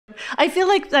I feel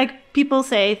like people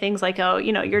say things like, oh,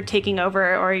 you're taking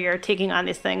over or you're taking on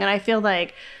this thing. And I feel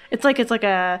like it's like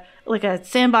a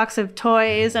sandbox of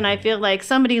toys. And I feel like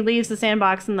somebody leaves the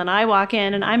sandbox and then I walk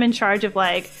in and I'm in charge of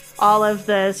like all of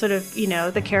the sort of,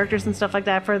 the characters and stuff like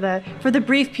that for the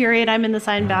brief period I'm in the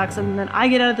sandbox, and then I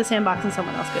get out of the sandbox and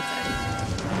someone else gets in.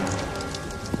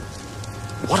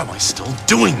 What am I still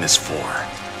doing this for?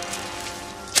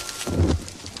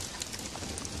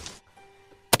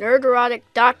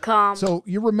 Nerdrotic.com. So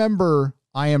you remember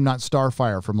I Am Not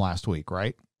Starfire from last week,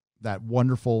 right? That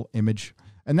wonderful image.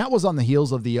 And that was on the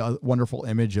heels of the wonderful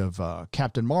image of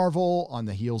Captain Marvel, on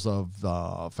the heels of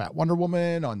Fat Wonder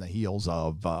Woman, on the heels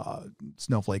of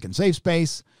Snowflake and Safe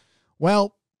Space.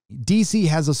 Well, DC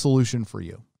has a solution for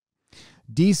you.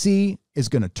 DC is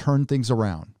going to turn things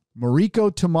around.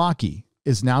 Mariko Tamaki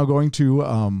is now going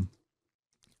to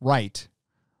write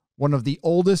one of the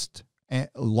oldest and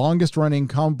longest running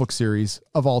comic book series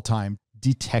of all time,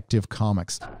 Detective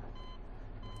Comics.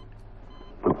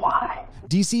 But why?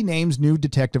 DC names new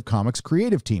Detective Comics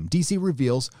creative team. DC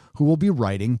reveals who will be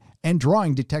writing and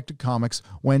drawing Detective Comics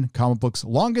when comic books'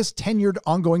 longest tenured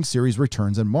ongoing series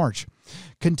returns in March.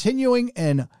 Continuing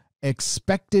an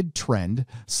expected trend,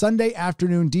 Sunday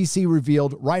afternoon, DC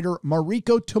revealed writer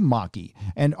Mariko Tamaki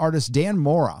and artist Dan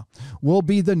Mora will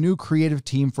be the new creative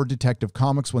team for Detective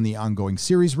Comics when the ongoing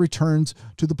series returns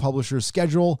to the publisher's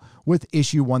schedule with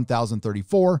issue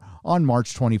 1034 on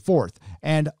March 24th.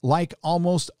 And like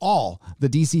almost all the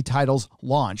DC titles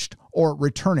launched or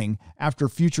returning after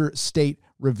Future State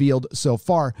revealed so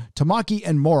far, Tamaki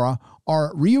and Mora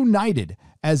are reunited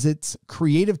as its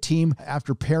creative team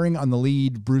after pairing on the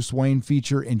lead Bruce Wayne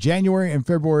feature in January and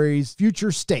February's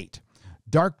Future State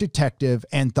Dark Detective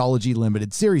Anthology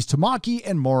Limited Series. Tamaki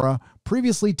and Mora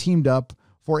previously teamed up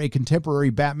for a contemporary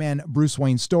Batman Bruce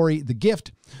Wayne story, The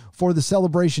Gift, for the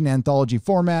Celebration Anthology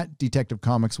format, Detective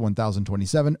Comics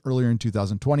 1027, earlier in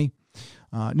 2020.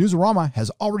 Newsarama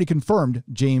has already confirmed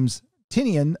James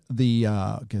Tinian,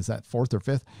 is that fourth or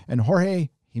fifth, and Jorge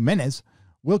Jimenez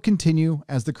will continue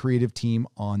as the creative team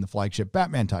on the flagship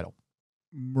Batman title.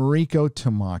 Mariko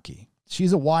Tamaki.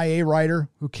 She's a YA writer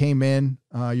who came in.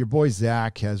 Your boy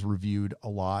Zach has reviewed a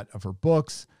lot of her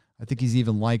books. I think he's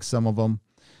even liked some of them.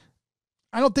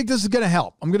 I don't think this is going to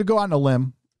help. I'm going to go out on a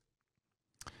limb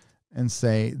and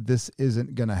say this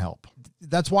isn't going to help.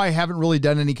 That's why I haven't really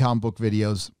done any comic book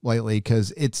videos lately,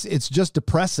 because it's just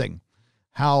depressing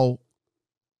how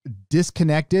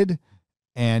disconnected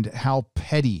and how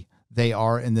petty they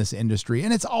are in this industry.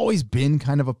 And it's always been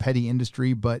kind of a petty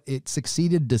industry, but it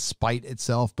succeeded despite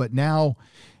itself. But now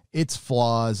its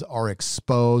flaws are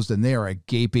exposed and they are a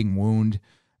gaping wound.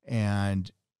 And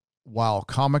while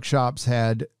comic shops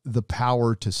had the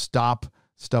power to stop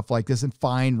stuff like this and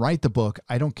fine, write the book,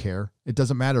 I don't care. It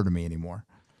doesn't matter to me anymore.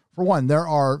 For one,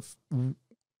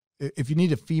 if you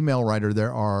need a female writer,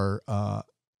 there are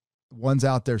ones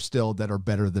out there still that are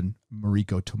better than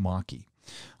Mariko Tamaki.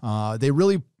 They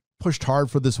really pushed hard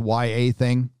for this YA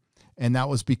thing, and that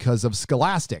was because of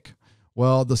Scholastic.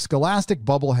 Well, the Scholastic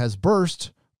bubble has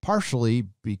burst, partially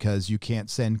because you can't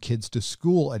send kids to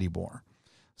school anymore.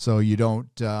 So you don't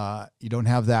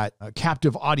have that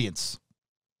captive audience.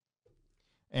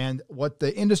 And what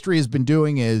the industry has been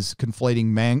doing is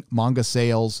conflating manga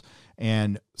sales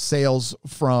and sales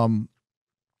from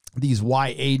these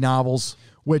YA novels,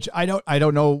 which I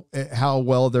don't know how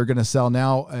well they're going to sell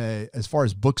now. As far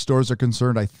as bookstores are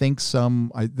concerned, I think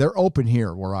they're open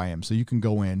here where I am, so you can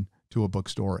go in to a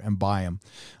bookstore and buy them.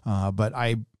 But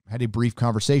I had a brief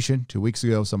conversation 2 weeks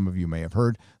ago. Some of you may have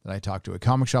heard that I talked to a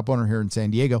comic shop owner here in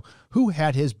San Diego who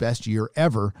had his best year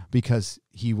ever because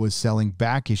he was selling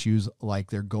back issues like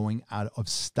they're going out of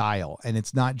style. And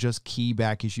it's not just key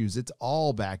back issues, it's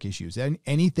all back issues. And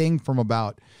anything from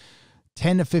about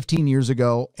 10 to 15 years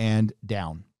ago and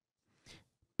down.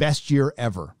 Best year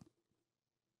ever.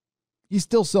 He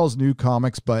still sells new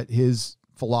comics, but his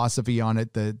philosophy on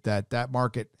it that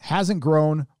market hasn't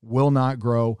grown, will not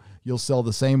grow. You'll sell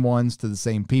the same ones to the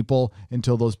same people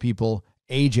until those people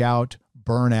age out,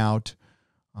 burn out,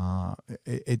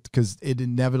 because it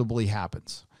inevitably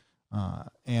happens.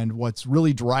 And what's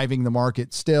really driving the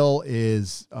market still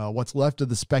is what's left of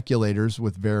the speculators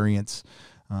with variants,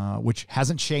 which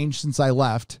hasn't changed since I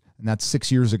left, and that's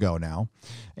 6 years ago now.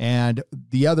 And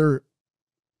the other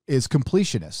is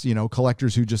completionists,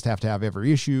 collectors who just have to have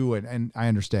every issue. And I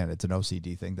understand it's an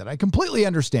OCD thing that I completely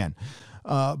understand.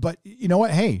 But you know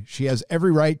what? Hey, she has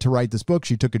every right to write this book.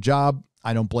 She took a job.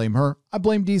 I don't blame her. I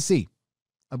blame DC.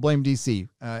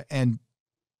 And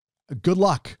good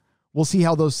luck. We'll see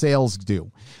how those sales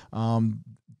do.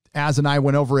 Az and I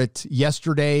went over it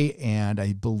yesterday, and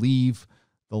I believe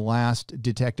the last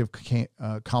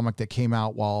comic that came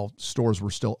out while stores were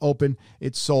still open,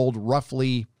 it sold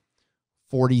roughly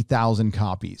 40,000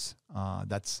 copies.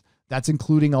 That's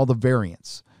including all the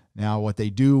variants. Now, what they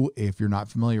do, if you're not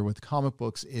familiar with comic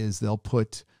books, is they'll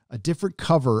put a different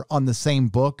cover on the same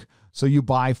book, so you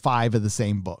buy 5 of the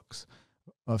same books,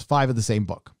 5 of the same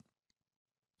book.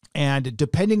 And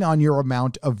depending on your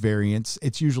amount of variants,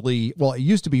 it's usually, well, it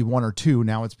used to be 1 or 2.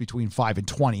 Now it's between 5 and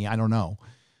 20. I don't know.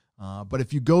 But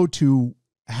if you go to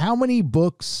how many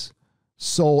books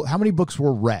sold, how many books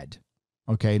were read,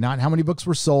 okay, not how many books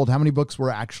were sold, how many books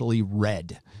were actually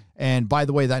read. And by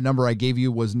the way, that number I gave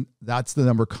you that's the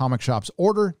number comic shops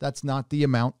order. That's not the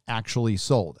amount actually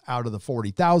sold. Out of the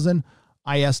 40,000,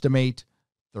 I estimate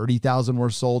 30,000 were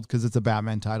sold because it's a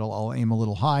Batman title. I'll aim a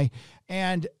little high.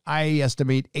 And I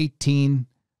estimate 18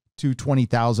 to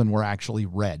 20,000 were actually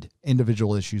read.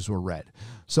 Individual issues were read.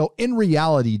 So in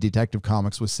reality, Detective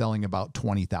Comics was selling about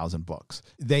 20,000 books.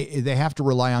 They have to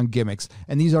rely on gimmicks,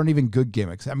 and these aren't even good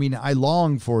gimmicks. I mean, I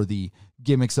long for the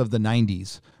gimmicks of the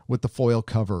 90s with the foil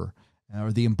cover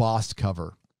or the embossed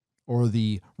cover or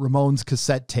the Ramones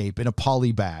cassette tape in a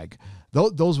poly bag.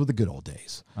 Those were the good old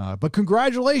days. But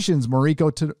congratulations,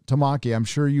 Mariko Tamaki. I'm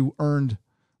sure you earned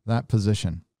that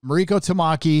position. Mariko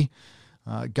Tamaki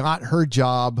got her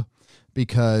job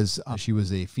because she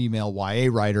was a female YA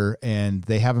writer, and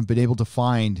they haven't been able to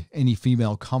find any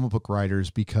female comic book writers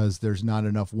because there's not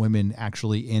enough women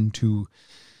actually into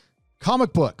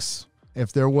comic books.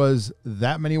 If there was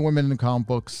that many women in comic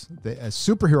books,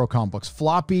 superhero comic books,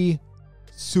 floppy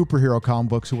superhero comic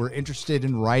books who were interested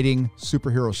in writing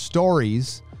superhero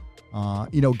stories,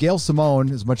 Gail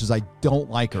Simone, as much as I don't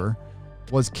like her,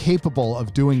 was capable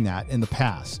of doing that in the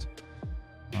past.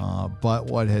 But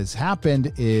what has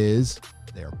happened is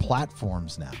they're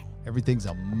platforms now. Everything's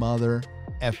a mother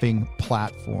effing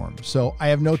platform. So I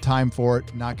have no time for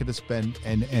it. Not going to spend.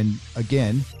 And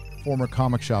again, former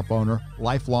comic shop owner,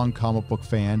 lifelong comic book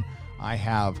fan. I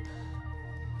have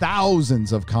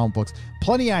thousands of comic books,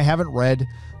 plenty I haven't read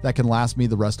that can last me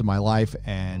the rest of my life.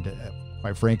 And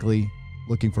quite frankly,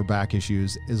 looking for back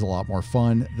issues is a lot more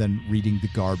fun than reading the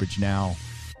garbage now.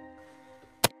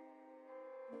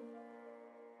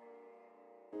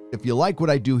 If you like what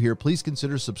I do here, please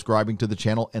consider subscribing to the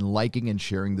channel and liking and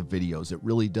sharing the videos. It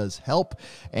really does help.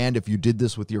 And if you did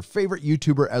this with your favorite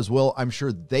YouTuber as well, I'm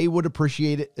sure they would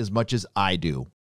appreciate it as much as I do.